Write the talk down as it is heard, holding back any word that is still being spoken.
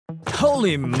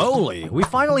Holy moly! We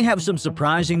finally have some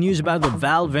surprising news about the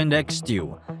Valve Index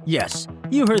 2. Yes,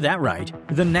 you heard that right.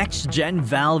 The next-gen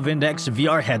Valve Index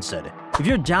VR headset. If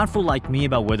you're doubtful like me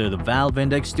about whether the Valve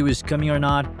Index 2 is coming or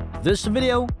not, this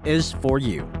video is for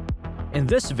you. In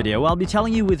this video, I'll be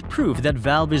telling you with proof that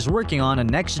Valve is working on a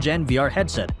next-gen VR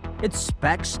headset, its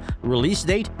specs, release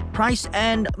date, price,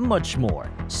 and much more.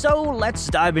 So let's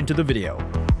dive into the video.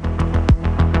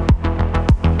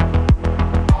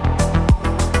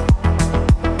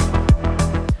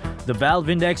 The Valve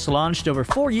Index launched over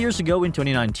 4 years ago in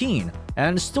 2019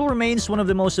 and still remains one of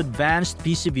the most advanced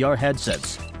pcvr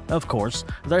headsets. Of course,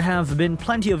 there have been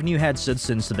plenty of new headsets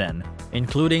since then,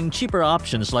 including cheaper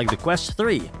options like the Quest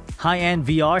 3. High-end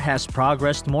VR has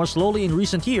progressed more slowly in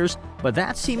recent years, but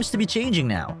that seems to be changing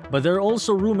now. But there are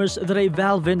also rumors that a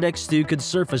Valve Index 2 could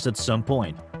surface at some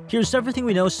point. Here's everything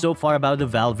we know so far about the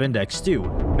Valve Index 2,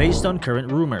 based on current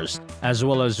rumors, as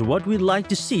well as what we'd like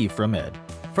to see from it.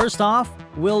 First off,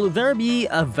 will there be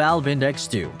a Valve Index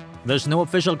 2? There's no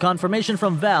official confirmation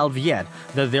from Valve yet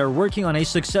that they're working on a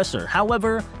successor.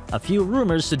 However, a few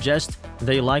rumors suggest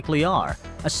they likely are.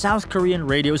 A South Korean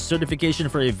radio certification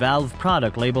for a Valve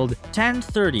product labeled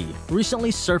 1030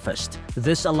 recently surfaced.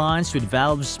 This aligns with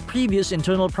Valve's previous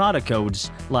internal product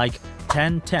codes like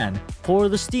 1010 for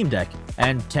the Steam Deck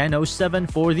and 1007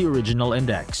 for the original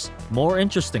Index. More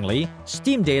interestingly,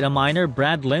 Steam data miner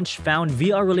Brad Lynch found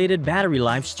VR-related battery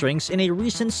life strengths in a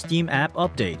recent Steam app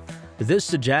update. This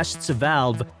suggests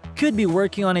Valve could be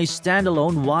working on a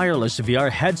standalone wireless VR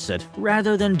headset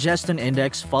rather than just an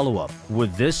Index follow-up.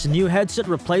 Would this new headset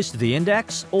replace the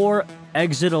Index or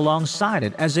exit alongside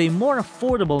it as a more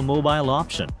affordable mobile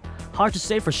option? Hard to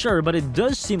say for sure, but it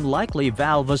does seem likely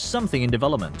Valve has something in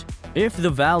development. If the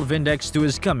Valve Index 2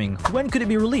 is coming, when could it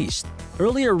be released?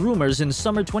 Earlier rumors in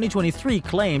summer 2023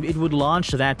 claimed it would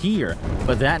launch that year,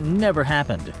 but that never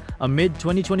happened. A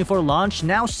mid-2024 launch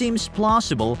now seems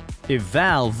plausible if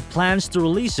Valve plans to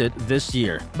release it this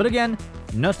year. But again,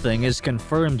 nothing is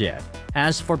confirmed yet.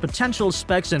 As for potential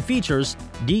specs and features,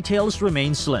 details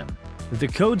remain slim. The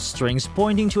code strings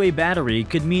pointing to a battery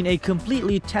could mean a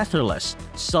completely tetherless,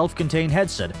 self-contained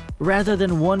headset rather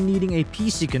than one needing a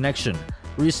PC connection.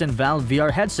 Recent Valve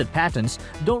VR headset patents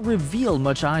don't reveal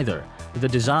much either. The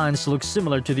designs look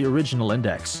similar to the original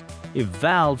Index. If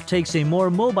Valve takes a more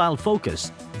mobile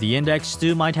focus, the Index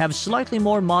 2 might have slightly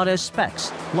more modest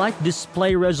specs, like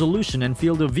display resolution and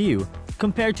field of view,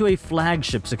 compared to a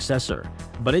flagship successor.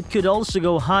 But it could also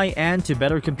go high-end to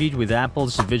better compete with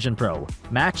Apple's Vision Pro.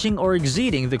 Matching or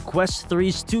exceeding the Quest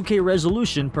 3's 2K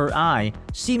resolution per eye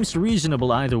seems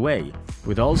reasonable either way.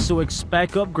 We'd also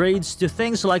expect upgrades to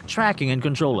things like tracking and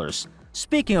controllers.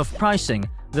 Speaking of pricing,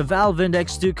 the Valve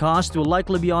Index 2 cost will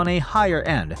likely be on a higher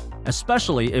end,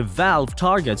 especially if Valve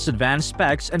targets advanced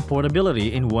specs and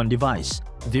portability in one device.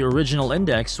 The original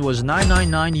Index was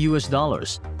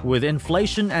 $999 with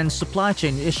inflation and supply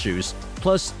chain issues,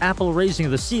 plus Apple raising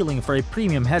the ceiling for a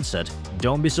premium headset.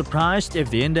 Don't be surprised if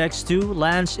the Index 2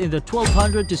 lands in the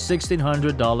 $1,200 to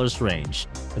 $1,600 range.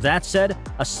 That said,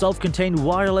 a self-contained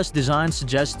wireless design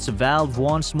suggests Valve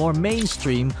wants more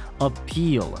mainstream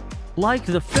appeal, like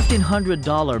the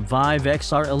 $1,500 Vive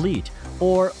XR Elite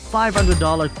or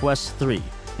 $500 Quest 3.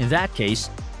 In that case,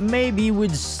 maybe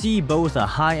we'd see both a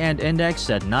high-end Index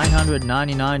at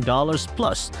 $999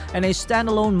 plus and a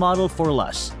standalone model for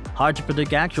less. Hard to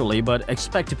predict accurately, but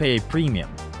expect to pay a premium.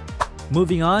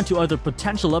 Moving on to other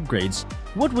potential upgrades,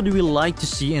 what would we like to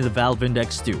see in the Valve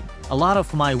Index 2? A lot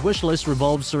of my wishlist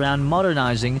revolves around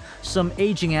modernizing some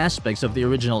aging aspects of the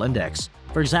original Index.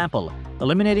 For example,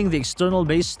 eliminating the external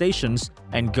base stations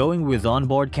and going with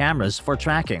onboard cameras for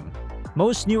tracking.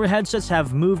 Most newer headsets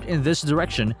have moved in this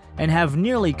direction and have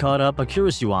nearly caught up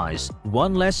accuracy-wise,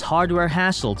 one less hardware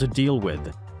hassle to deal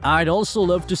with. I'd also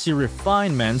love to see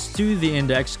refinements to the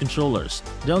Index controllers.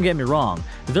 Don't get me wrong,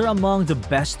 they're among the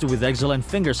best with excellent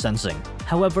finger sensing.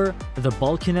 However, the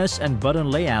bulkiness and button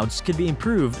layouts could be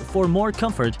improved for more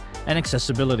comfort and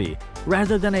accessibility,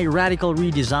 rather than a radical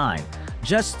redesign.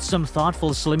 Just some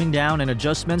thoughtful slimming down and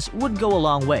adjustments would go a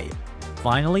long way.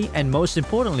 Finally, and most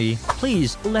importantly,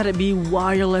 please let it be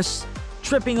wireless.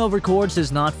 Tripping over cords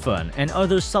is not fun, and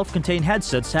other self-contained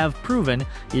headsets have proven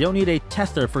you don't need a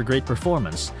tether for great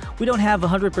performance. We don't have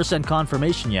 100%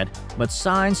 confirmation yet, but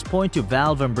signs point to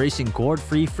Valve embracing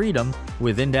cord-free freedom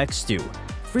with Index 2.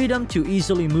 Freedom to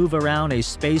easily move around a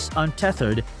space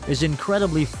untethered is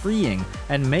incredibly freeing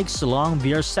and makes long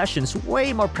VR sessions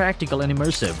way more practical and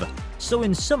immersive. So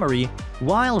in summary,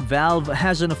 while Valve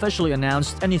hasn't officially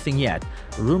announced anything yet,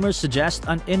 rumors suggest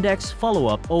an Index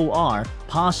follow-up OR,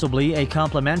 possibly a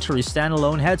complementary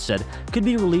standalone headset, could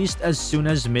be released as soon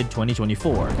as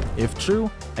mid-2024. If true,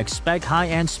 expect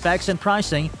high-end specs and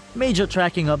pricing, major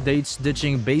tracking updates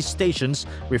ditching base stations,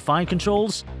 refined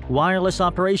controls, wireless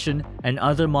operation, and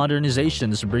other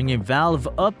modernizations bringing Valve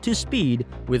up to speed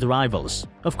with rivals.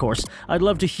 Of course, I'd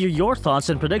love to hear your thoughts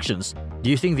and predictions. Do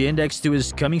you think the Index 2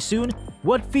 is coming soon?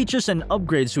 What features and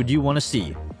upgrades would you want to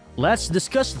see? Let's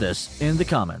discuss this in the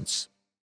comments.